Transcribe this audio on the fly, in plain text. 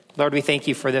Lord, we thank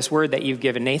you for this word that you've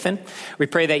given Nathan. We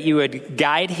pray that you would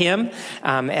guide him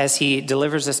as he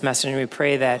delivers this message. And we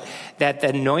pray that the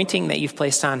anointing that you've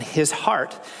placed on his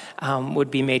heart would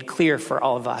be made clear for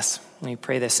all of us. And we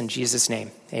pray this in Jesus'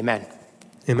 name. Amen.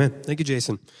 Amen. Thank you,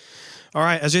 Jason. All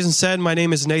right, as Jason said, my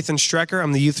name is Nathan Strecker.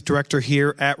 I'm the youth director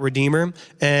here at Redeemer.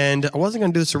 And I wasn't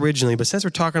going to do this originally, but since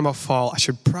we're talking about fall, I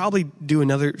should probably do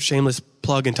another shameless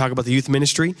plug and talk about the youth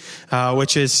ministry,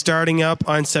 which is starting up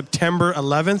on September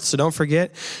 11th. So don't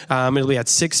forget, it'll be at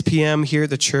 6 p.m. here at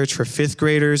the church for 5th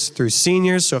graders through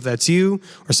seniors. So if that's you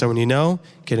or someone you know,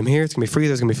 get them here. It's going to be free.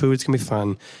 There's going to be food. It's going to be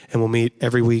fun. And we'll meet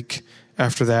every week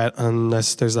after that,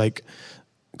 unless there's like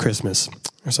Christmas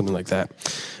or something like that.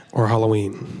 Or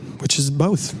Halloween, which is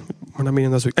both. We're not meeting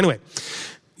those weeks. Anyway,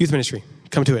 youth ministry,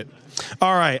 come to it.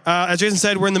 All right, as Jason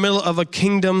said, we're in the middle of a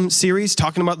kingdom series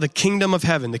talking about the kingdom of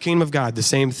heaven, the kingdom of God, the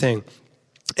same thing.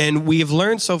 And we have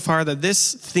learned so far that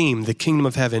this theme, the kingdom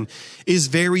of heaven, is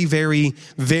very, very,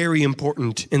 very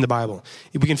important in the Bible.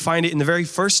 We can find it in the very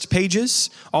first pages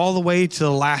all the way to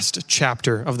the last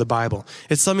chapter of the Bible.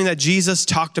 It's something that Jesus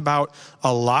talked about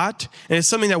a lot, and it's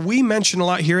something that we mention a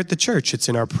lot here at the church. It's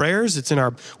in our prayers, it's in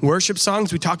our worship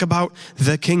songs. We talk about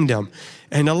the kingdom.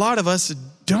 And a lot of us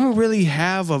don't really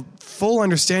have a full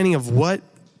understanding of what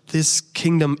this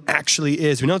kingdom actually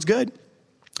is. We know it's good.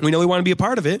 We know we want to be a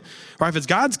part of it. Or if it's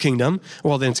God's kingdom,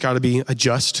 well, then it's got to be a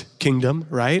just kingdom,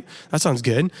 right? That sounds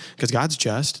good because God's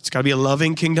just. It's got to be a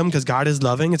loving kingdom because God is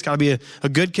loving. It's got to be a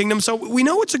good kingdom. So we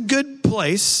know it's a good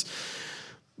place,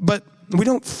 but we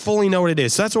don't fully know what it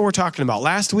is. So that's what we're talking about.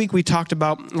 Last week, we talked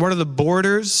about what are the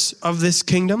borders of this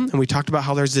kingdom, and we talked about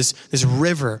how there's this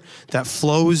river that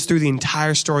flows through the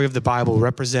entire story of the Bible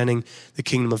representing the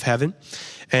kingdom of heaven.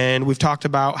 And we've talked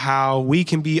about how we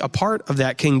can be a part of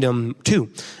that kingdom too,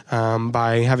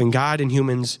 by having God and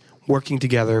humans working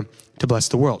together to bless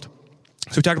the world.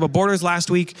 So we talked about borders last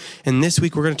week, and this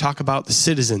week we're going to talk about the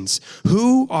citizens.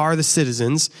 Who are the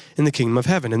citizens in the kingdom of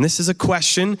heaven? And this is a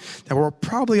question that we're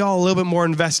probably all a little bit more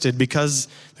invested, because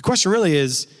the question really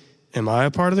is, am I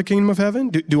a part of the kingdom of heaven?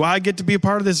 Do I get to be a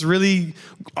part of this really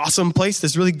awesome place,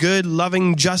 this really good,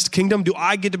 loving, just kingdom? Do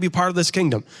I get to be part of this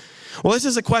kingdom? Well, this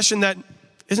is a question that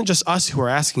isn't just us who are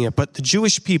asking it, but the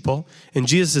Jewish people in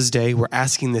Jesus' day were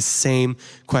asking this same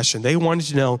question. They wanted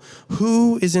to know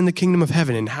who is in the kingdom of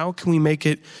heaven and how can we make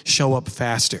it show up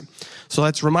faster. So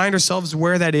let's remind ourselves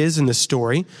where that is in the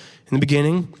story. In the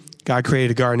beginning, God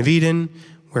created a Garden of Eden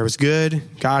where it was good,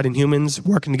 God and humans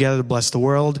working together to bless the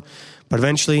world. But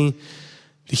eventually,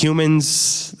 the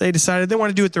humans, they decided they want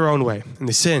to do it their own way, and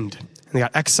they sinned, and they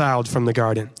got exiled from the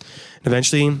garden.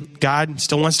 Eventually, God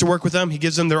still wants to work with them. He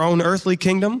gives them their own earthly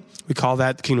kingdom. We call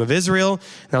that the kingdom of Israel.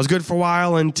 And that was good for a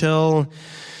while until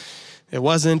it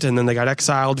wasn't. And then they got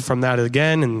exiled from that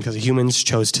again, and because the humans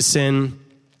chose to sin.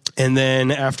 And then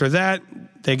after that,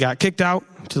 they got kicked out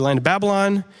to the land of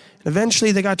Babylon. And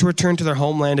eventually, they got to return to their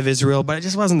homeland of Israel, but it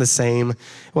just wasn't the same.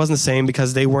 It wasn't the same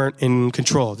because they weren't in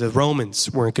control. The Romans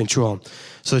were in control.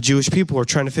 So the Jewish people were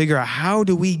trying to figure out, how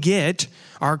do we get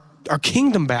our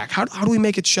kingdom back? How do we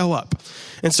make it show up?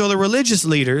 And so the religious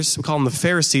leaders, we call them the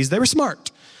Pharisees, they were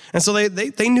smart. And so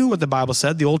they knew what the Bible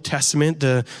said, the Old Testament,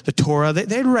 the Torah.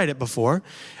 They had read it before.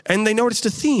 And they noticed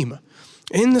a theme.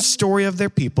 In the story of their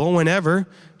people, whenever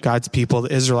God's people,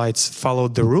 the Israelites,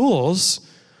 followed the rules,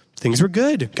 things were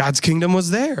good. God's kingdom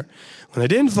was there. When they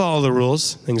didn't follow the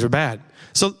rules, things were bad.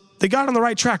 So they got on the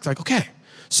right track. Like, okay,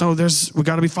 so we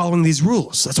got to be following these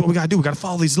rules. That's what we got to do. We got to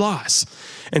follow these laws.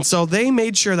 And so they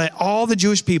made sure that all the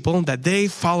Jewish people, that they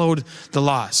followed the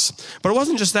laws. But it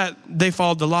wasn't just that they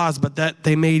followed the laws, but that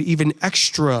they made even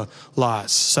extra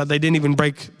laws. So they didn't even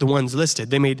break the ones listed.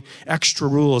 They made extra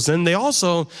rules. And they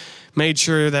also made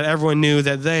sure that everyone knew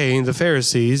that they, the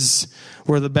Pharisees,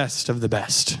 were the best of the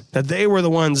best. That they were the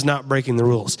ones not breaking the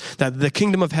rules. That the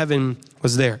kingdom of heaven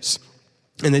was theirs.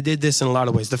 And they did this in a lot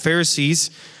of ways. The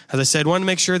Pharisees, as I said, wanted to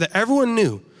make sure that everyone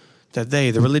knew that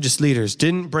they, the religious leaders,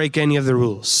 didn't break any of the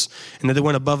rules and that they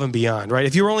went above and beyond, right?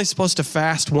 If you were only supposed to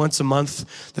fast once a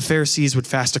month, the Pharisees would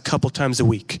fast a couple times a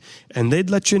week, and they'd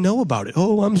let you know about it.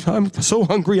 Oh, I'm so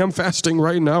hungry, I'm fasting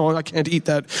right now. I can't eat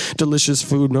that delicious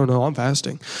food. No, I'm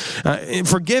fasting.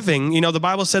 For giving, the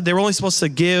Bible said they were only supposed to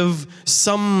give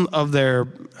some of their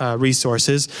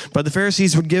resources, but the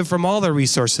Pharisees would give from all their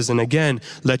resources, and again,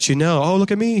 let you know, oh,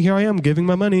 look at me, here I am, giving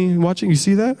my money, watching, you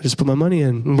see that? I just put my money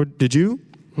in. Did you?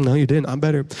 No, you didn't. I'm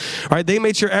better. All right, they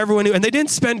made sure everyone knew, and they didn't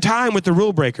spend time with the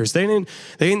rule breakers. They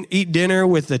didn't eat dinner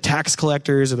with the tax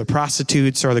collectors or the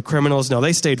prostitutes or the criminals. No,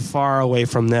 they stayed far away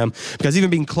from them because even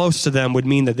being close to them would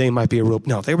mean that they might be a rule.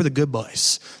 No, they were the good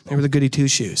boys. They were the goody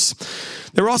two-shoes.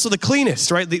 They were also the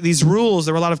cleanest, right? These rules,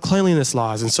 there were a lot of cleanliness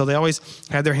laws, and so they always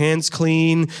had their hands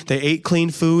clean. They ate clean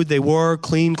food. They wore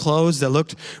clean clothes that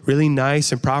looked really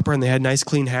nice and proper, and they had nice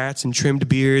clean hats and trimmed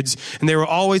beards, and they were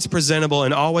always presentable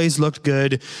and always looked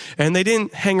good, and they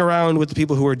didn't hang around with the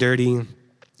people who were dirty,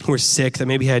 who were sick, that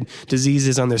maybe had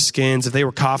diseases on their skins. If they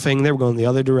were coughing, they were going the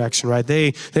other direction, right?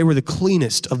 They were the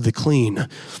cleanest of the clean.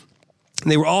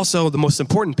 They were also the most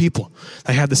important people.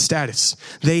 They had the status.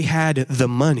 They had the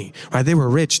money, right? They were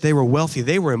rich. They were wealthy.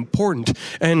 They were important.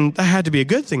 And that had to be a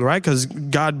good thing, right? Because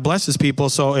God blesses people.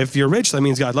 So if you're rich, that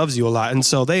means God loves you a lot. And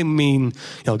so they mean,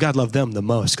 God loved them the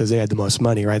most because they had the most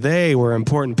money, right? They were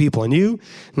important people. And you,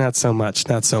 not so much,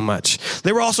 not so much.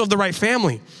 They were also of the right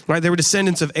family, right? They were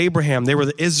descendants of Abraham. They were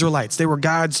the Israelites. They were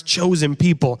God's chosen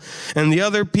people. And the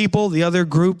other people, the other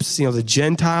groups, the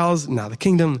Gentiles, the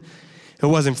kingdom, it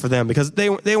wasn't for them because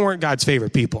they weren't God's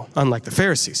favorite people, unlike the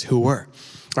Pharisees who were.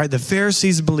 Right? The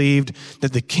Pharisees believed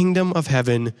that the kingdom of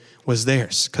heaven was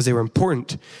theirs because they were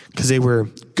important, because they were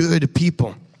good people,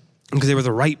 and because they were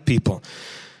the right people.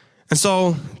 And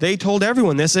so they told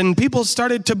everyone this, and people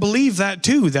started to believe that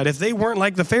too, that if they weren't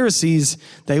like the Pharisees,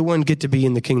 they wouldn't get to be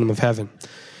in the kingdom of heaven.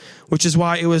 Which is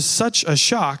why it was such a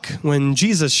shock when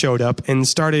Jesus showed up and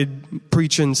started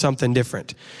preaching something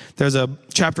different. There's a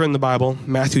chapter in the Bible,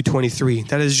 Matthew 23,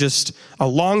 that is just a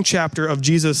long chapter of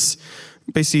Jesus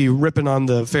basically ripping on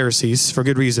the Pharisees for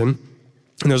good reason.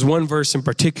 And there's one verse in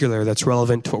particular that's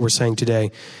relevant to what we're saying today,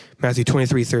 Matthew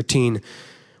 23:13.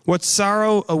 What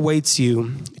sorrow awaits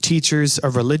you, teachers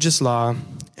of religious law,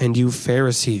 and you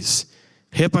Pharisees,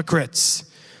 hypocrites,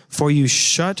 for you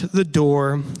shut the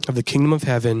door of the kingdom of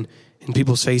heaven in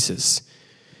people's faces.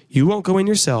 You won't go in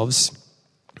yourselves,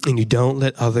 and you don't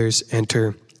let others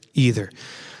enter either.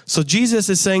 So Jesus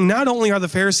is saying not only are the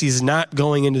Pharisees not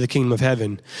going into the kingdom of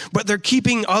heaven, but they're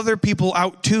keeping other people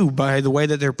out too by the way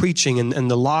that they're preaching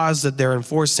and the laws that they're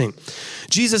enforcing.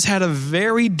 Jesus had a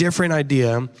very different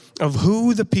idea of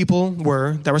who the people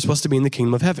were that were supposed to be in the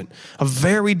kingdom of heaven. A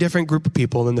very different group of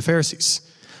people than the Pharisees.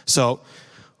 So,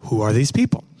 who are these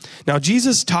people? Now,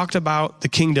 Jesus talked about the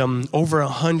kingdom over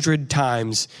 100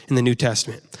 times in the New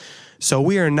Testament. So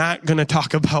we are not going to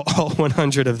talk about all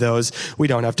 100 of those. We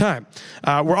don't have time.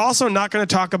 We're also not going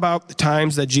to talk about the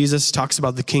times that Jesus talks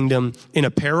about the kingdom in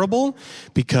a parable,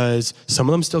 because some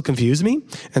of them still confuse me,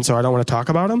 and so I don't want to talk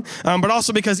about them. But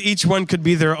also because each one could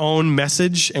be their own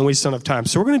message, and we just don't have time.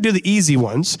 So we're going to do the easy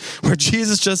ones, where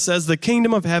Jesus just says the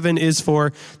kingdom of heaven is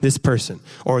for this person,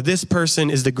 or this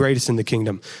person is the greatest in the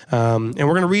kingdom. And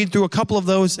we're going to read through a couple of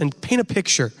those and paint a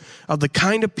picture of the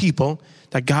kind of people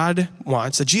that God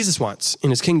wants, that Jesus wants in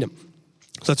his kingdom.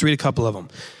 So let's read a couple of them.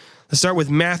 Let's start with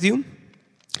Matthew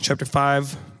chapter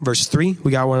 5, verse 3.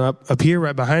 We got one up here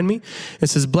right behind me. It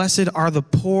says, blessed are the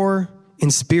poor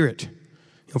in spirit,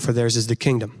 for theirs is the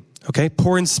kingdom. Okay,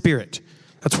 poor in spirit.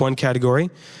 That's one category.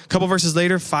 A couple verses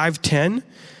later, 5:10.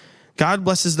 God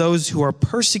blesses those who are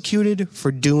persecuted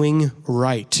for doing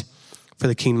right, for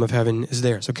the kingdom of heaven is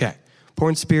theirs. Okay, poor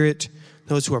in spirit,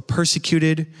 those who are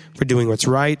persecuted for doing what's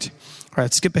right. All right,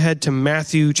 let's skip ahead to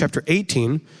Matthew chapter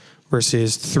 18,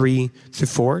 verses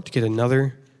 3-4 to get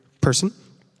another person.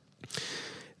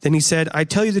 Then he said, I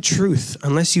tell you the truth,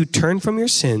 unless you turn from your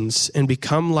sins and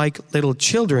become like little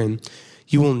children,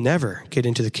 you will never get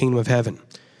into the kingdom of heaven.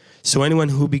 So anyone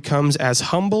who becomes as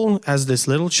humble as this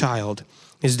little child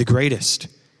is the greatest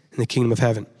in the kingdom of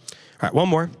heaven. All right, one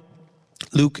more.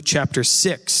 Luke chapter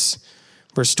 6,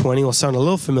 verse 20 will sound a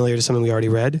little familiar to something we already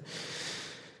read.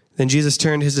 Then Jesus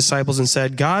turned to his disciples and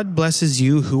said, God blesses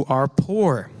you who are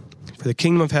poor, for the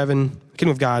kingdom of heaven, the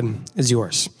kingdom of God is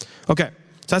yours. Okay,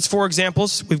 so that's 4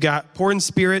 examples. We've got poor in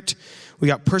spirit, we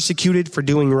got persecuted for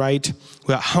doing right, we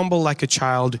got humble like a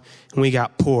child, and we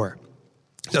got poor.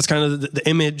 That's kind of the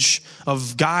image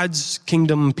of God's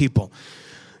kingdom people.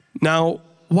 Now,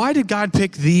 why did God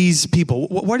pick these people?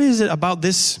 What is it about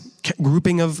this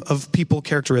grouping of people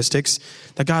characteristics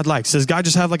that God likes? Does God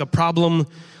just have like a problem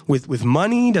with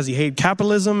money? Does he hate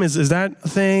capitalism? Is that a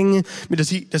thing? I mean, does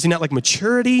he not like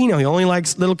maturity? He only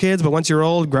likes little kids, but once you're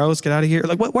old, gross, get out of here.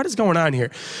 Like what is going on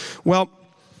here? Well,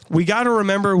 we got to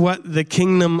remember what the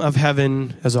kingdom of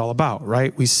heaven is all about,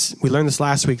 right? We learned this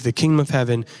last week. The kingdom of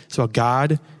heaven is about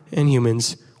God and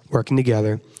humans working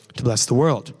together to bless the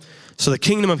world. So the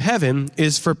kingdom of heaven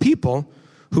is for people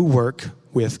who work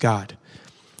with God.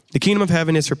 The kingdom of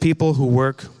heaven is for people who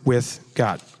work with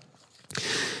God.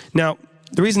 Now,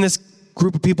 the reason this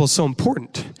group of people is so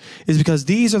important is because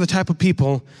these are the type of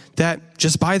people that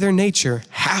just by their nature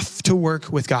have to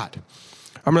work with God.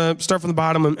 I'm going to start from the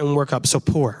bottom and work up. So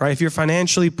poor, right? If you're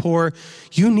financially poor,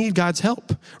 you need God's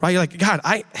help, right? You're like, God,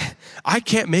 I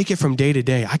can't make it from day to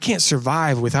day. I can't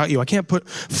survive without you. I can't put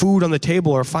food on the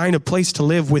table or find a place to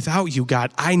live without you,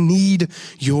 God. I need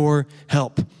your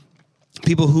help.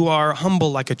 People who are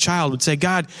humble like a child would say,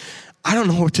 God, I don't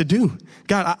know what to do.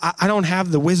 God, I don't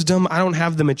have the wisdom. I don't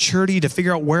have the maturity to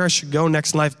figure out where I should go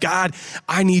next in life. God,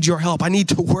 I need your help. I need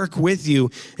to work with you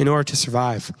in order to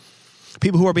survive.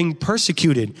 People who are being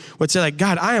persecuted would say, like,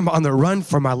 God, I am on the run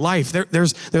for my life.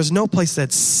 There's no place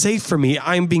that's safe for me.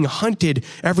 I am being hunted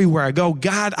everywhere I go.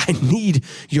 God, I need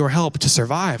your help to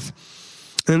survive.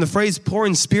 And then the phrase poor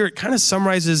in spirit kind of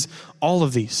summarizes all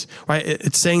of these, right?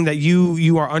 It's saying that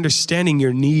you are understanding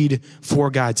your need for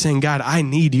God, saying, God, I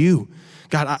need you.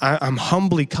 God, I'm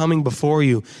humbly coming before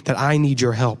you that I need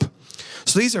your help.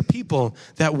 So these are people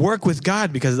that work with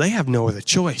God because they have no other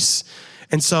choice.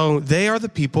 And so they are the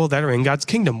people that are in God's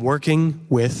kingdom, working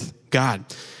with God.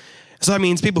 So that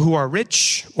means people who are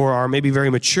rich or are maybe very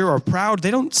mature or proud,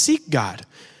 they don't seek God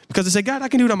because they say, God, I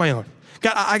can do it on my own.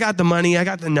 God, I got the money, I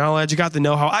got the knowledge, I got the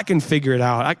know-how, I can figure it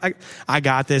out. I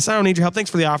got this. I don't need your help.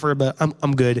 Thanks for the offer, but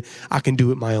I'm good. I can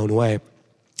do it my own way.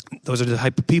 Those are the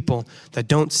type of people that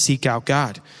don't seek out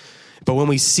God. But when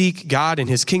we seek God and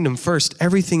his kingdom first,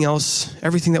 everything else,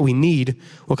 everything that we need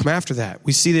will come after that.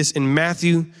 We see this in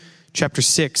Matthew chapter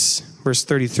 6, verse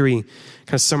 33, kind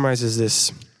of summarizes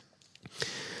this.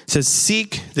 It says,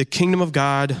 seek the kingdom of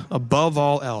God above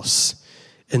all else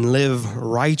and live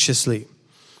righteously,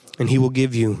 and he will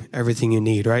give you everything you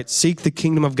need, right? Seek the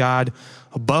kingdom of God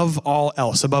above all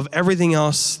else, above everything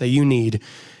else that you need,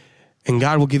 and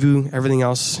God will give you everything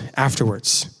else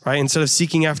afterwards, right? Instead of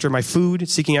seeking after my food,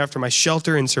 seeking after my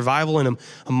shelter and survival and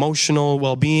emotional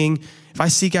well-being, if I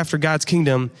seek after God's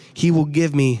kingdom, he will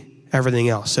give me everything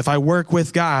else. If I work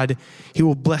with God, he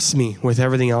will bless me with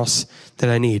everything else that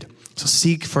I need. So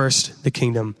seek first the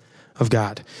kingdom of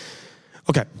God.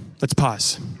 Okay, let's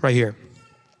pause right here.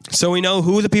 So we know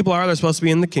who the people are that are supposed to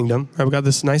be in the kingdom. Right, we got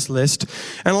this nice list.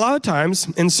 And a lot of times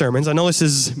in sermons, I know this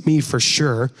is me for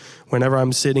sure, whenever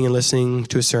I'm sitting and listening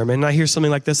to a sermon, and I hear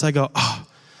something like this, I go, oh,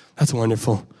 that's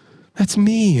wonderful. That's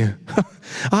me.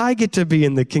 I get to be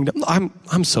in the kingdom.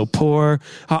 I'm so poor.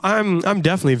 I'm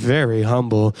definitely very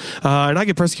humble. And I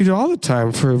get persecuted all the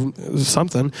time for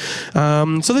something.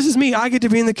 So this is me. I get to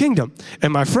be in the kingdom.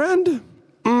 And my friend,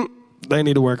 they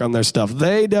need to work on their stuff.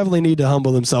 They definitely need to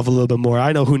humble themselves a little bit more.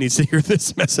 I know who needs to hear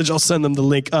this message. I'll send them the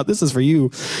link up. This is for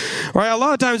you. Right? A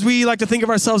lot of times we like to think of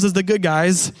ourselves as the good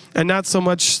guys and not so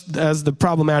much as the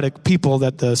problematic people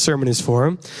that the sermon is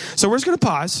for. So we're just going to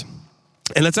pause.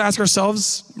 And let's ask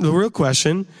ourselves the real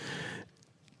question,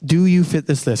 do you fit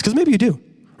this list? Because maybe you do,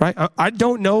 right? I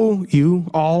don't know you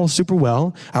all super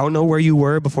well. I don't know where you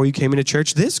were before you came into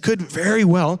church. This could very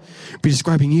well be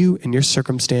describing you and your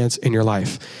circumstance in your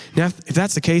life. Now, if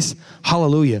that's the case,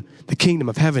 hallelujah, the kingdom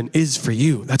of heaven is for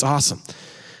you. That's awesome.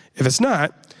 If it's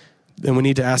not, then we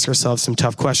need to ask ourselves some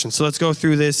tough questions. So let's go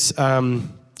through this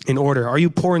in order. Are you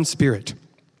poor in spirit?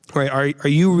 Right? Are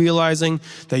you realizing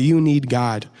that you need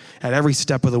God at every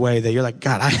step of the way, that you're like,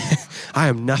 God, I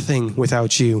am nothing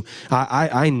without you.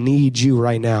 I need you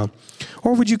right now.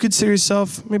 Or would you consider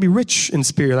yourself maybe rich in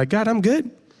spirit? Like, God, I'm good.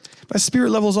 My spirit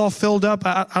level's all filled up.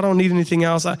 I don't need anything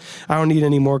else. I don't need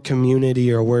any more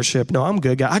community or worship. No, I'm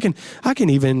good, God. I can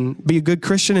even be a good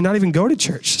Christian and not even go to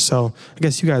church. So I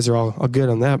guess you guys are all good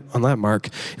on that mark.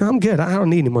 I'm good. I don't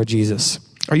need any more Jesus.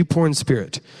 Are you poor in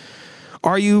spirit?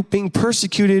 Are you being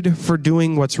persecuted for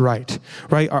doing what's right?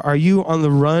 Right? Are you on the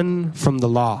run from the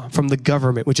law, from the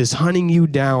government, which is hunting you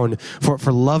down for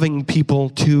loving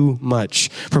people too much,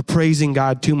 for praising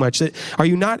God too much? Are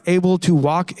you not able to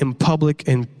walk in public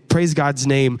and praise God's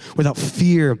name without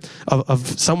fear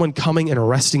of someone coming and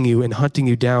arresting you and hunting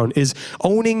you down? Is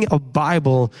owning a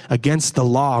Bible against the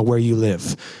law where you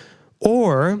live?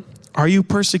 Or are you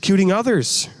persecuting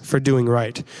others for doing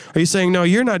right? Are you saying, no,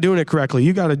 you're not doing it correctly.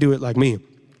 You got to do it like me.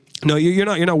 No, you're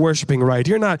not worshiping right.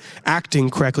 You're not acting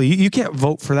correctly. You can't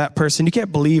vote for that person. You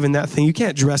can't believe in that thing. You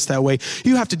can't dress that way.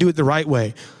 You have to do it the right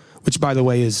way, which, by the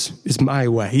way, is my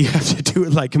way. You have to do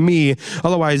it like me.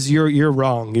 Otherwise, you're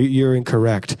wrong. You're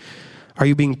incorrect. Are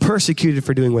you being persecuted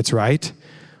for doing what's right?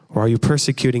 Or are you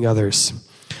persecuting others?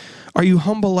 Are you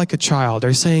humble like a child? Are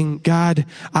you saying, God,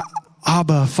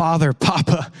 Abba, Father,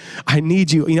 Papa, I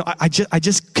need you. I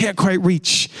just can't quite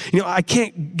reach. I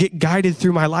can't get guided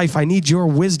through my life. I need your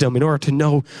wisdom in order to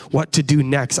know what to do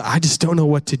next. I just don't know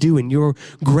what to do. In your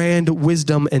grand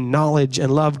wisdom and knowledge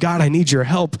and love, God, I need your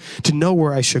help to know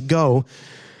where I should go.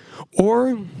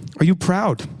 Or are you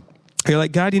proud? You're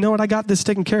like, God, you know what? I got this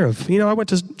taken care of. I went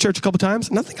to church a couple times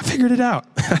and I think I figured it out.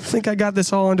 I think I got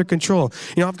this all under control.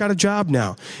 I've got a job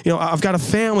now. I've got a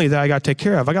family that I got to take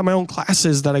care of. I got my own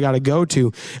classes that I got to go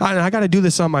to. I got to do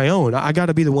this on my own. I got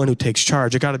to be the one who takes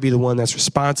charge. I got to be the one that's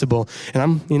responsible.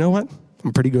 And you know what?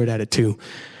 I'm pretty good at it too.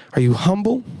 Are you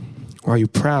humble or are you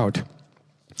proud?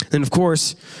 And of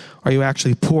course, are you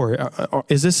actually poor?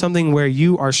 Is this something where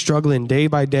you are struggling day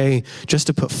by day just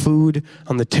to put food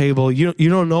on the table? You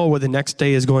don't know what the next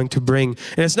day is going to bring.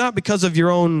 And it's not because of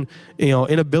your own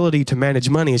inability to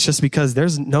manage money. It's just because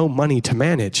there's no money to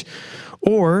manage.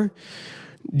 Or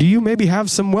do you maybe have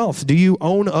some wealth? Do you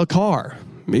own a car?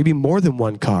 Maybe more than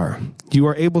one car. You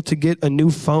are able to get a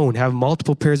new phone, have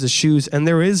multiple pairs of shoes, and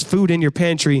there is food in your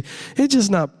pantry. It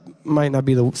just might not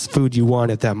be the food you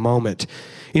want at that moment.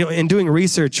 In doing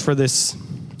research for this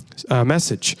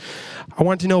message, I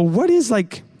want to know what is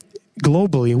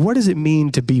globally, what does it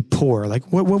mean to be poor?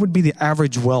 What would be the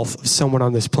average wealth of someone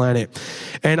on this planet?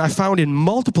 And I found in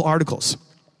multiple articles,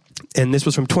 and this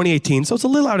was from 2018, so it's a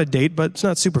little out of date, but it's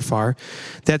not super far,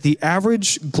 that the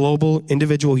average global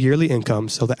individual yearly income,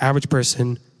 so the average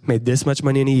person made this much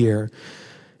money in a year,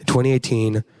 in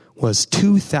 2018, was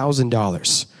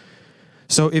 $2,000.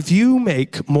 So if you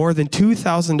make more than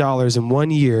 $2,000 in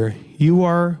 1 year, you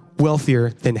are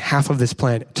wealthier than half of this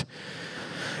planet.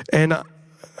 And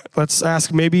let's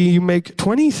ask, maybe you make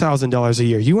 $20,000 a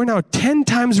year. You are now 10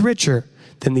 times richer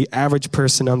than the average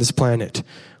person on this planet.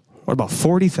 What about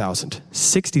 $40,000,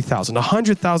 $60,000,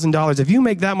 $100,000? If you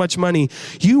make that much money,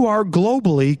 you are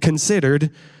globally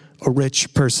considered a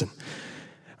rich person.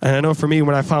 And I know for me,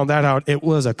 when I found that out, it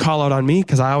was a call out on me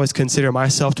because I always consider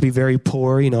myself to be very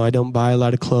poor. I don't buy a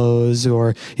lot of clothes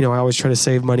or, I always try to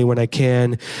save money when I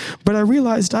can. But I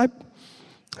realized I'm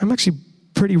actually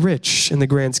pretty rich in the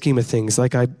grand scheme of things.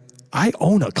 I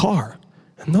own a car,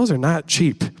 and those are not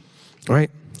cheap, right?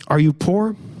 Are you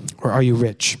poor or are you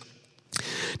rich?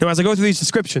 Now, as I go through these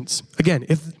descriptions, again,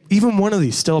 if even one of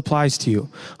these still applies to you,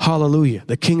 hallelujah,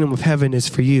 the kingdom of heaven is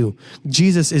for you.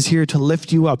 Jesus is here to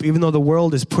lift you up. Even though the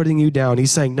world is putting you down,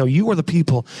 he's saying, no, you are the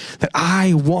people that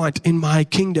I want in my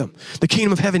kingdom. The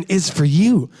kingdom of heaven is for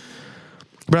you.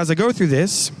 But as I go through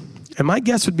this, and my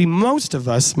guess would be most of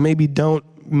us maybe don't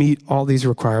meet all these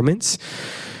requirements,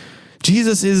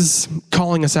 Jesus is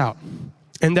calling us out.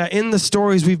 And that in the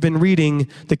stories we've been reading,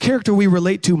 the character we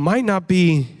relate to might not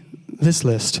be this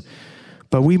list,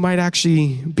 but we might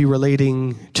actually be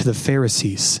relating to the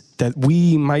Pharisees, that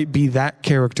we might be that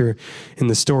character in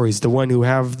the stories, the one who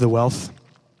have the wealth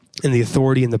and the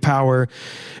authority and the power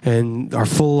and are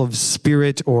full of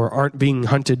spirit or aren't being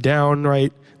hunted down,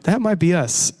 right? That might be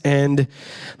us. And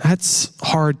that's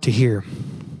hard to hear.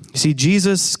 You see,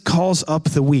 Jesus calls up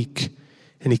the weak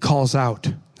and he calls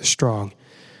out the strong.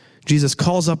 Jesus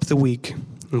calls up the weak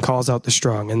and calls out the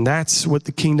strong. And that's what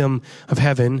the kingdom of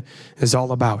heaven is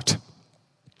all about,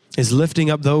 is lifting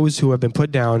up those who have been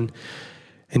put down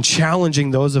and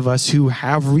challenging those of us who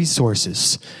have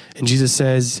resources. And Jesus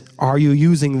says, are you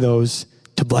using those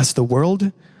to bless the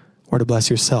world or to bless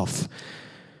yourself?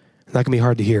 And that can be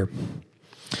hard to hear.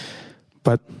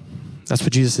 But that's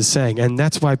what Jesus is saying. And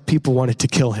that's why people wanted to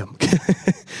kill him.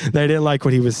 They didn't like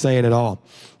what he was saying at all.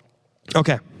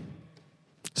 Okay.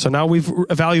 So now we've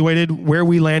evaluated where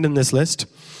we land in this list.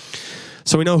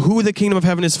 So we know who the kingdom of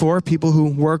heaven is for, people who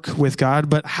work with God.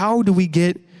 But how do we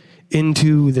get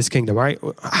into this kingdom, right?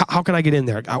 How can I get in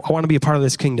there? I want to be a part of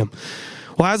this kingdom.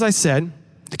 Well, as I said,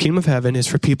 the kingdom of heaven is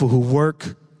for people who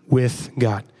work with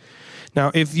God. Now,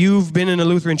 if you've been in a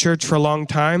Lutheran church for a long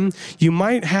time, you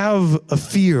might have a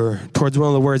fear towards one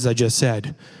of the words I just said.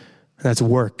 And that's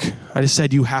work. I just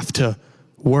said you have to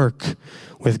work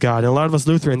with God. And a lot of us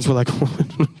Lutherans were like,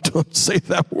 don't say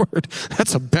that word.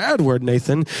 That's a bad word,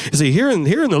 Nathan. You see, here in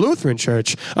the Lutheran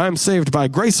church, I'm saved by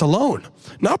grace alone,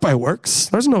 not by works.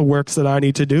 There's no works that I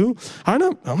need to do. I'm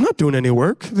not doing any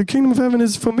work. The kingdom of heaven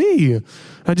is for me.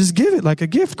 I just give it like a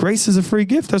gift. Grace is a free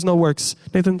gift. There's no works.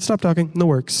 Nathan, stop talking. No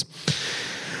works.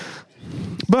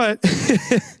 But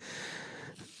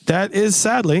that is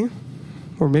sadly,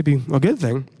 or maybe a good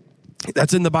thing,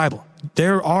 that's in the Bible.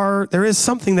 There is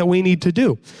something that we need to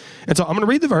do. And so I'm going to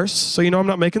read the verse, so you know I'm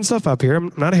not making stuff up here.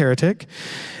 I'm not a heretic.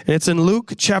 And it's in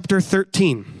Luke chapter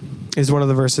 13 is one of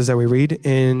the verses that we read.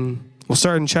 We'll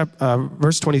start in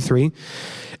verse 23.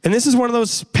 And this is one of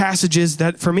those passages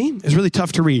that, for me, is really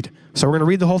tough to read. So we're going to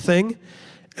read the whole thing,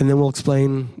 and then we'll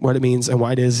explain what it means and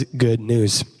why it is good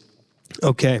news.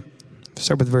 Okay,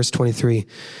 start with verse 23.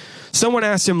 Someone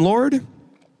asked him, Lord,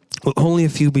 will only a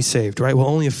few be saved, right? Will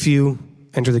only a few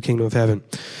enter the kingdom of heaven?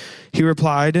 He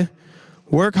replied,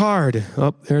 Work hard.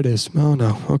 Oh, there it is. Oh,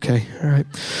 no. Okay. All right.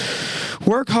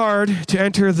 Work hard to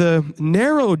enter the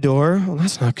narrow door. Well,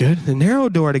 that's not good. The narrow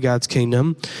door to God's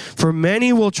kingdom. For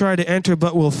many will try to enter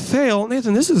but will fail.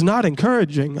 Nathan, this is not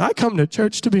encouraging. I come to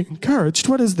church to be encouraged.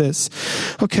 What is this?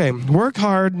 Okay. Work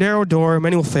hard, narrow door.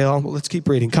 Many will fail. Well, let's keep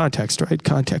reading. Context, right?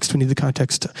 Context. We need the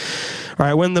context. All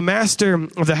right. When the master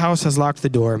of the house has locked the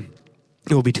door,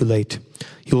 it will be too late.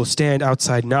 You will stand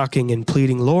outside knocking and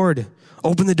pleading, Lord,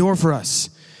 open the door for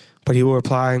us. But he will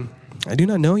reply, I do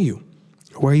not know you,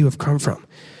 or where you have come from.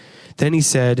 Then he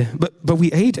said, but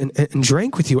we ate and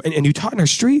drank with you, and you taught in our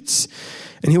streets.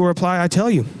 And he will reply, I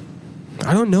tell you,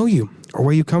 I don't know you, or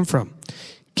where you come from.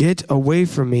 Get away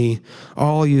from me,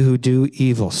 all you who do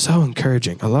evil. So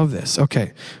encouraging. I love this.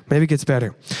 Okay, maybe it gets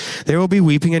better. There will be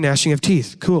weeping and gnashing of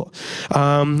teeth. Cool.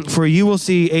 For you will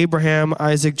see Abraham,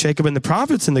 Isaac, Jacob, and the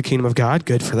prophets in the kingdom of God.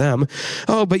 Good for them.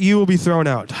 Oh, but you will be thrown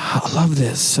out. I love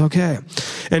this. Okay.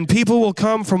 And people will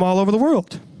come from all over the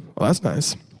world. Well, that's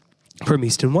nice. From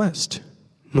east and west,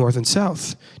 north and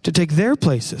south, to take their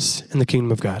places in the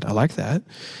kingdom of God. I like that.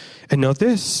 And note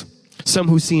this. Some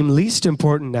who seem least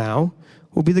important now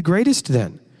will be the greatest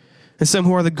then. And some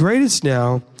who are the greatest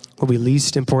now will be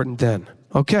least important then.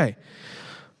 Okay.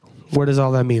 What does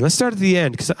all that mean? Let's start at the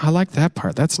end, because I like that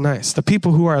part. That's nice. The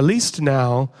people who are least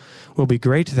now will be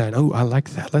great then. Oh, I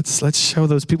like that. Let's show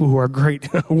those people who are great.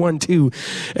 1, 2.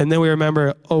 And then we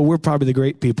remember, oh, we're probably the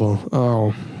great people.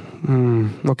 Oh,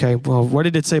 okay. Well, what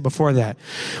did it say before that?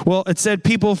 Well, it said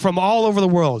people from all over the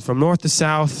world, from north to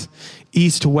south,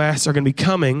 east to west, are going to be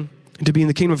coming to be in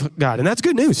the kingdom of God. And that's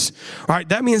good news. All right,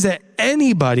 that means that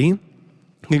anybody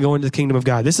can go into the kingdom of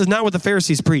God. This is not what the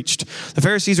Pharisees preached. The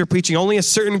Pharisees are preaching only a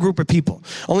certain group of people.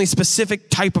 Only a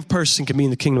specific type of person can be in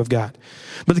the kingdom of God.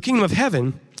 But the kingdom of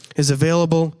heaven is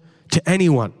available to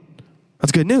anyone.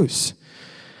 That's good news.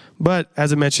 But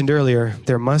as I mentioned earlier,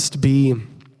 there must be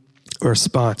a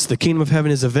response. The kingdom of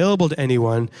heaven is available to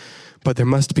anyone, but there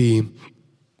must be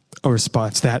a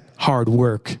response. That hard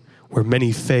work where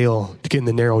many fail to get in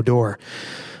the narrow door.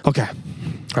 Okay.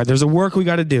 All right, there's a work we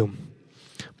got to do.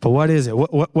 But what is it?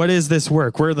 What is this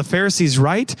work? Were the Pharisees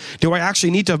right? Do I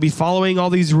actually need to be following all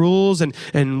these rules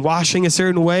and washing a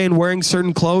certain way and wearing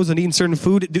certain clothes and eating certain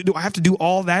food? Do I have to do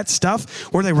all that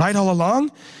stuff? Were they right all along?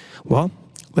 Well,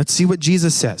 let's see what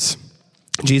Jesus says.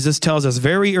 Jesus tells us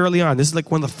very early on, this is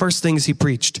like one of the first things he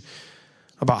preached,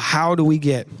 about how do we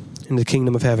get into the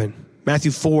kingdom of heaven.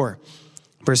 Matthew 4,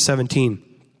 verse 17.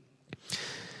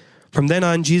 From then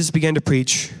on, Jesus began to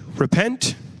preach,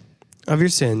 repent of your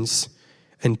sins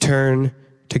and turn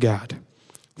to God,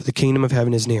 for the kingdom of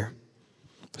heaven is near.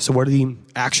 So what are the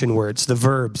action words, the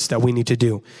verbs that we need to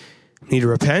do? We need to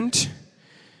repent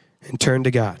and turn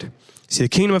to God. See, the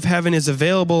kingdom of heaven is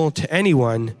available to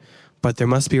anyone, but there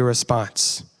must be a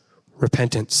response,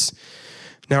 repentance.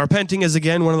 Now, repenting is,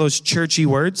 again, one of those churchy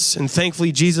words, and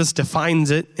thankfully Jesus defines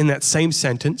it in that same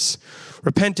sentence.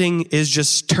 Repenting is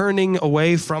just turning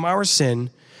away from our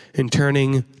sin and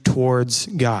turning towards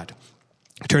God.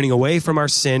 Turning away from our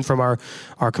sin, from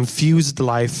our confused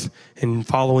life, and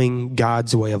following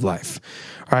God's way of life.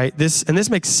 All right, this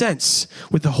makes sense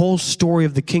with the whole story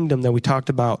of the kingdom that we talked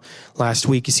about last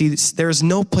week. You see, there is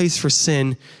no place for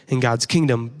sin in God's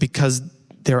kingdom because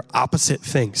they're opposite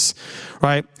things,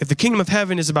 right? If the kingdom of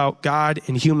heaven is about God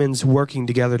and humans working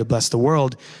together to bless the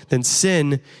world, then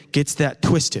sin gets that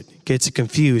twisted, gets it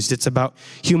confused. It's about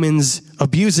humans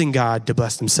abusing God to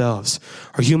bless themselves,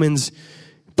 or humans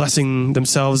blessing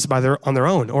themselves on their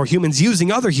own, or humans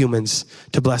using other humans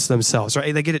to bless themselves,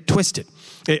 right? They get it twisted.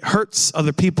 It hurts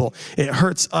other people. It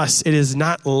hurts us. It is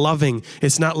not loving.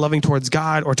 It's not loving towards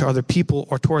God or to other people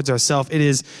or towards ourselves. It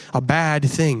is a bad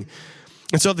thing.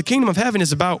 And so if the kingdom of heaven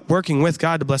is about working with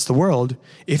God to bless the world,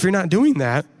 if you're not doing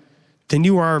that, then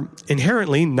you are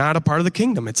inherently not a part of the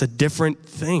kingdom. It's a different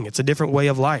thing. It's a different way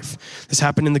of life. This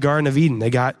happened in the Garden of Eden. They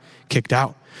got kicked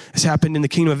out. This happened in the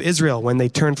kingdom of Israel. When they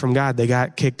turned from God, they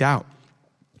got kicked out.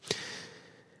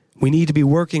 We need to be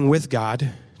working with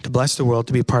God to bless the world,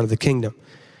 to be a part of the kingdom.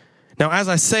 Now, as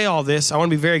I say all this, I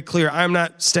want to be very clear. I'm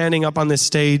not standing up on this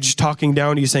stage talking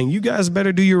down to you saying, you guys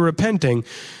better do your repenting.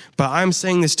 But I'm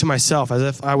saying this to myself as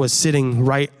if I was sitting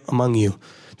right among you.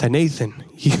 That Nathan,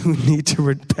 you need to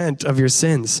repent of your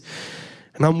sins.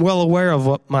 And I'm well aware of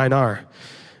what mine are.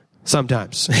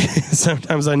 Sometimes.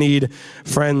 Sometimes I need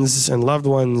friends and loved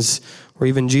ones, or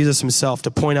even Jesus himself,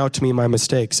 to point out to me my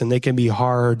mistakes, and they can be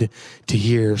hard to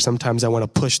hear. Sometimes I want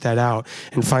to push that out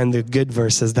and find the good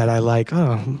verses that I like.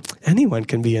 Oh, anyone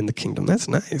can be in the kingdom. That's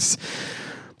nice.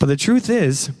 But the truth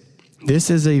is, This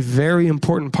is a very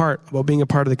important part about being a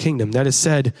part of the kingdom. That is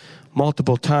said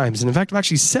multiple times. And in fact, I've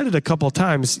actually said it a couple of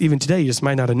times, even today, you just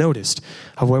might not have noticed,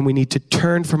 of when we need to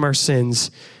turn from our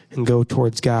sins and go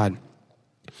towards God.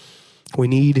 We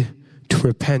need to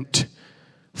repent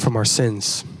from our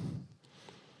sins.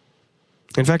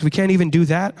 In fact, we can't even do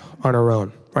that on our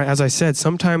own, right? As I said,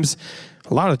 sometimes,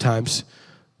 a lot of times,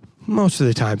 most of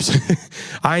the times,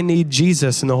 I need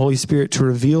Jesus and the Holy Spirit to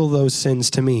reveal those sins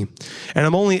to me. And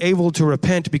I'm only able to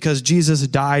repent because Jesus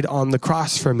died on the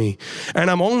cross for me. And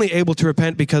I'm only able to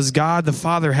repent because God the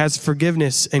Father has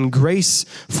forgiveness and grace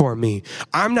for me.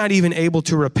 I'm not even able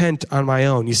to repent on my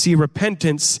own. You see,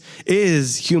 repentance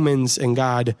is humans and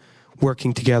God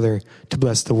working together to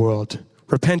bless the world.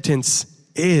 Repentance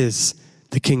is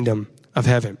the kingdom of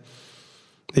heaven.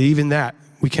 Even that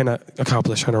we cannot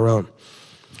accomplish on our own.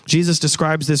 Jesus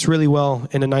describes this really well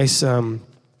in a nice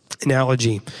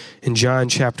analogy in John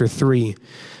chapter 3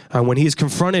 when he is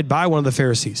confronted by one of the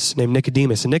Pharisees named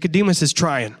Nicodemus. And Nicodemus is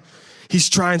trying. He's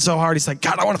trying so hard. He's like,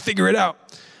 God, I want to figure it out.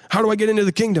 How do I get into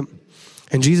the kingdom?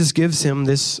 And Jesus gives him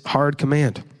this hard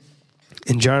command.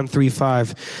 In John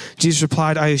 3:5, Jesus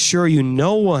replied, I assure you,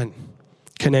 no one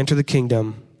can enter the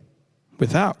kingdom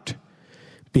without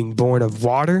being born of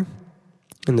water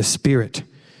and the Spirit.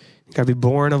 You got to be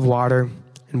born of water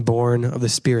and born of the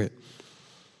Spirit.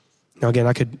 Now, again,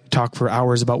 I could talk for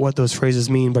hours about what those phrases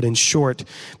mean, but in short,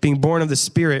 being born of the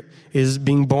Spirit is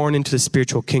being born into the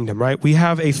spiritual kingdom, right? We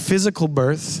have a physical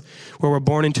birth where we're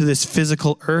born into this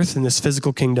physical earth and this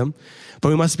physical kingdom, but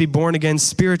we must be born again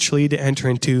spiritually to enter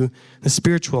into the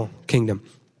spiritual kingdom.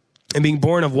 And being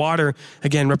born of water,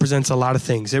 again, represents a lot of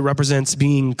things. It represents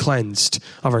being cleansed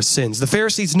of our sins. The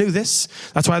Pharisees knew this.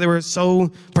 That's why they were so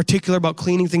particular about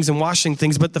cleaning things and washing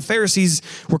things. But the Pharisees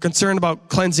were concerned about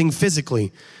cleansing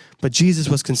physically. But Jesus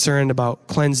was concerned about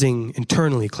cleansing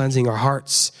internally, cleansing our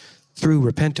hearts through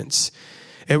repentance.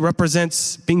 It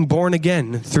represents being born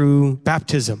again through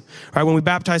baptism. Right? When we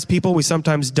baptize people, we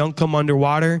sometimes dunk them under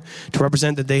water to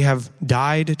represent that they have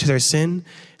died to their sin.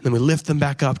 And then we lift them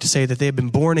back up to say that they have been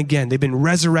born again. They've been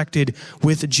resurrected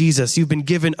with Jesus. You've been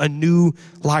given a new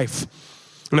life.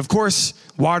 And of course,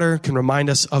 water can remind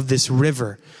us of this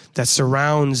river that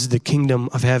surrounds the kingdom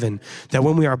of heaven. That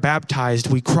when we are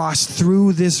baptized, we cross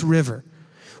through this river.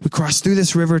 We cross through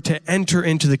this river to enter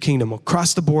into the kingdom. We'll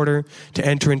cross the border to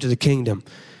enter into the kingdom.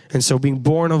 And so being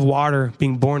born of water,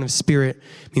 being born of Spirit,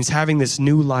 means having this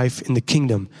new life in the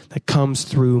kingdom that comes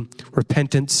through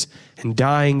repentance and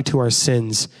dying to our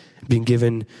sins, being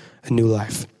given a new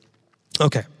life.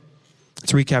 Okay,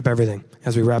 let's recap everything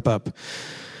as we wrap up.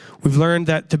 We've learned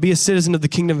that to be a citizen of the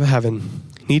kingdom of heaven,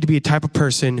 you need to be a type of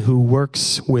person who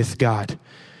works with God.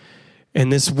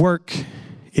 And this work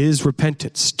is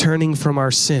repentance, turning from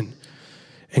our sin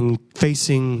and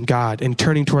facing God and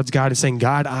turning towards God and saying,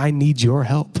 God, I need your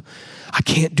help. I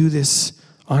can't do this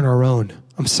on our own.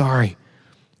 I'm sorry.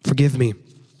 Forgive me.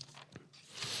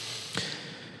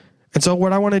 And so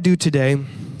what I want to do today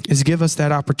is give us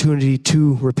that opportunity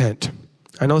to repent.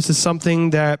 I know this is something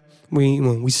that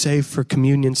we save for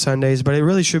communion Sundays, but it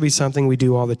really should be something we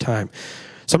do all the time.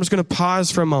 So I'm just going to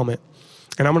pause for a moment.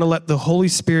 And I'm going to let the Holy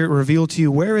Spirit reveal to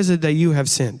you, where is it that you have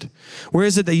sinned? Where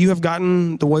is it that you have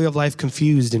gotten the way of life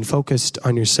confused and focused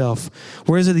on yourself?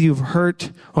 Where is it that you've hurt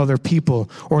other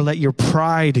people or let your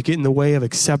pride get in the way of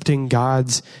accepting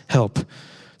God's help? So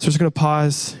we're just going to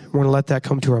pause. We're going to let that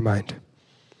come to our mind.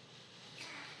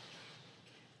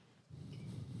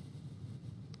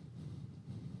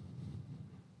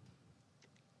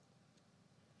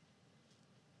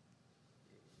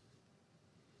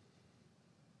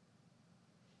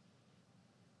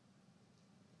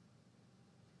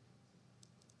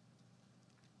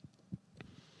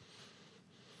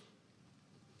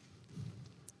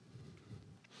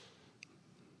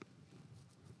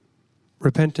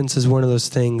 Repentance is one of those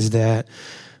things that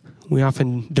we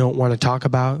often don't want to talk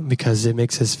about because it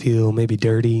makes us feel maybe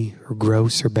dirty or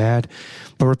gross or bad.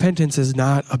 But repentance is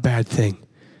not a bad thing.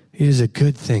 It is a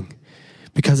good thing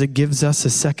because it gives us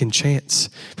a second chance.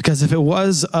 Because if it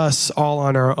was us all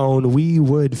on our own, we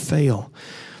would fail.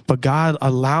 But God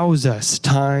allows us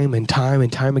time and time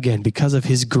and time again because of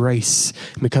his grace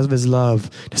and because of his love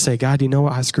to say, God, you know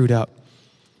what? I screwed up.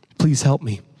 Please help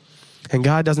me. And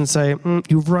God doesn't say,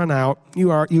 you've run out.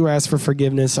 You asked for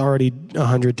forgiveness already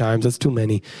 100 times. That's too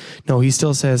many. No, he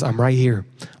still says, I'm right here.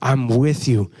 I'm with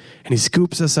you. And he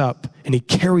scoops us up and he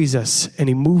carries us and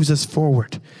he moves us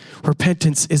forward.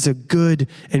 Repentance is a good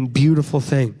and beautiful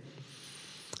thing.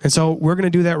 And so we're going to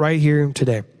do that right here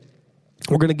today.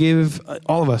 We're going to give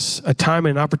all of us a time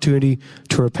and an opportunity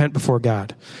to repent before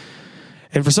God.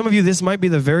 And for some of you, this might be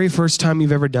the very first time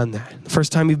you've ever done that. The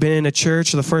first time you've been in a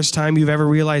church, or the first time you've ever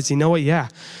realized, you know what, yeah,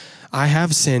 I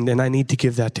have sinned and I need to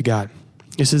give that to God.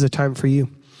 This is a time for you.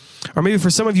 Or maybe for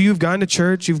some of you, you've gone to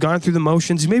church, you've gone through the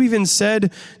motions, you've maybe even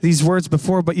said these words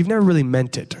before, but you've never really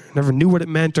meant it, or never knew what it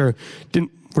meant, or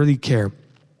didn't really care.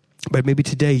 But maybe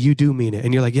today you do mean it,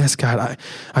 and you're like, yes, God,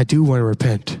 I do want to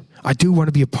repent. I do want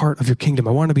to be a part of your kingdom.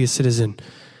 I want to be a citizen.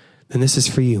 Then this is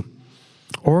for you.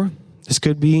 Or this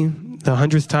could be the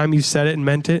 100th time you've said it and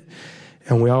meant it,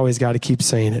 and we always got to keep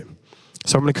saying it.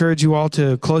 So I'm going to encourage you all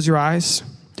to close your eyes,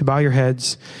 to bow your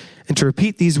heads, and to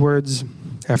repeat these words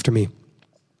after me.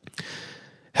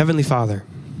 Heavenly Father,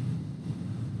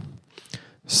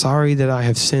 sorry that I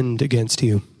have sinned against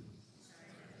you.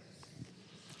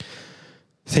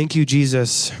 Thank you,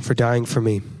 Jesus, for dying for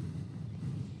me.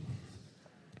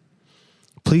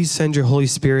 Please send your Holy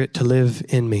Spirit to live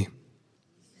in me.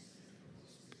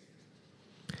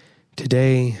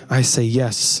 Today, I say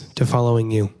yes to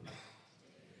following you.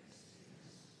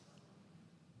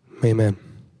 Amen.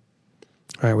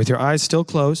 All right, with your eyes still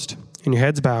closed and your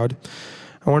heads bowed,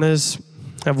 I want to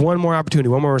have one more opportunity,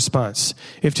 one more response.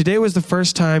 If today was the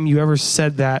first time you ever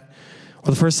said that,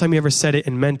 or the first time you ever said it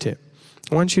and meant it,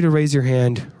 I want you to raise your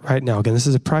hand right now. Again, this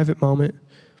is a private moment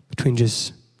between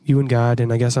just you and God,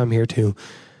 and I guess I'm here too.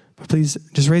 But please,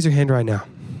 just raise your hand right now.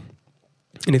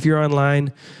 And if you're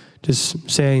online, just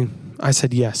say, I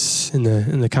said yes in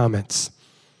the comments.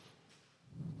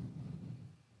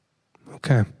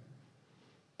 Okay.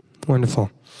 Wonderful.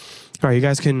 All right, you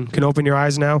guys can open your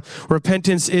eyes now.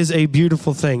 Repentance is a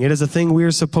beautiful thing. It is a thing we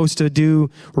are supposed to do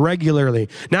regularly.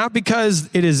 Not because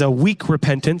it is a weak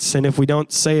repentance, and if we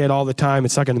don't say it all the time,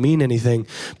 it's not going to mean anything,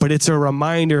 but it's a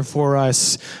reminder for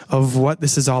us of what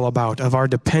this is all about, of our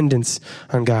dependence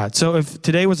on God. So if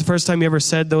today was the first time you ever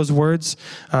said those words,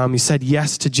 you said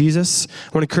yes to Jesus,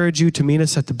 I want to encourage you to meet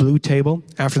us at the blue table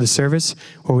after the service,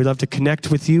 where we'd love to connect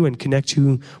with you and connect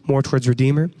you more towards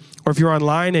Redeemer. Or if you're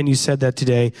online and you said that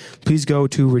today, please go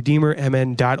to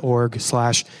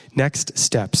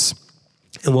redeemermn.org/nextsteps.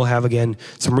 And we'll have, again,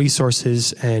 some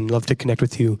resources and love to connect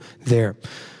with you there.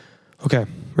 Okay,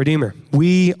 Redeemer,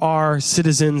 we are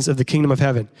citizens of the kingdom of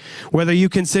heaven. Whether you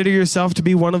consider yourself to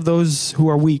be one of those who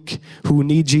are weak, who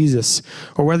need Jesus,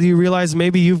 or whether you realize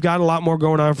maybe you've got a lot more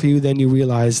going on for you than you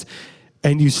realized,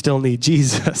 and you still need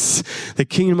Jesus, the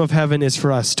kingdom of heaven is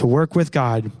for us to work with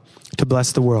God to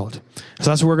bless the world. So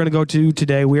that's what we're going to go to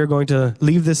today. We are going to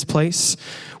leave this place.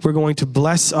 We're going to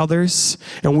bless others,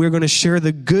 and we're going to share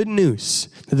the good news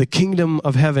that the kingdom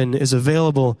of heaven is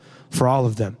available for all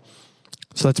of them.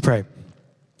 So let's pray.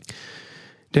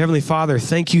 Dear Heavenly Father,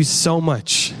 thank you so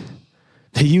much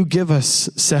that you give us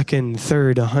second,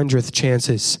 third, 100th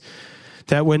chances,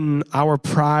 that when our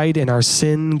pride and our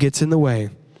sin gets in the way,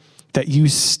 that you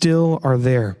still are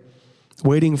there,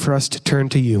 waiting for us to turn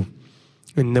to you,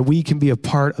 and that we can be a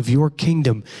part of your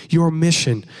kingdom, your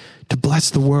mission to bless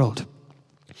the world.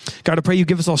 God, I pray you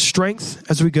give us all strength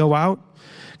as we go out.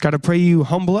 God, I pray you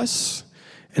humble us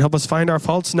and help us find our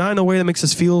faults, not in a way that makes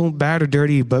us feel bad or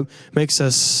dirty, but makes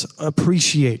us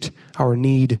appreciate our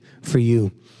need for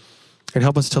you. And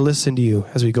help us to listen to you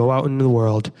as we go out into the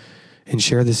world and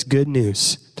share this good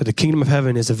news that the kingdom of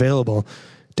heaven is available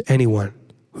to anyone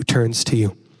who turns to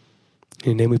you.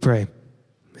 In your name we pray.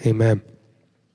 Amen.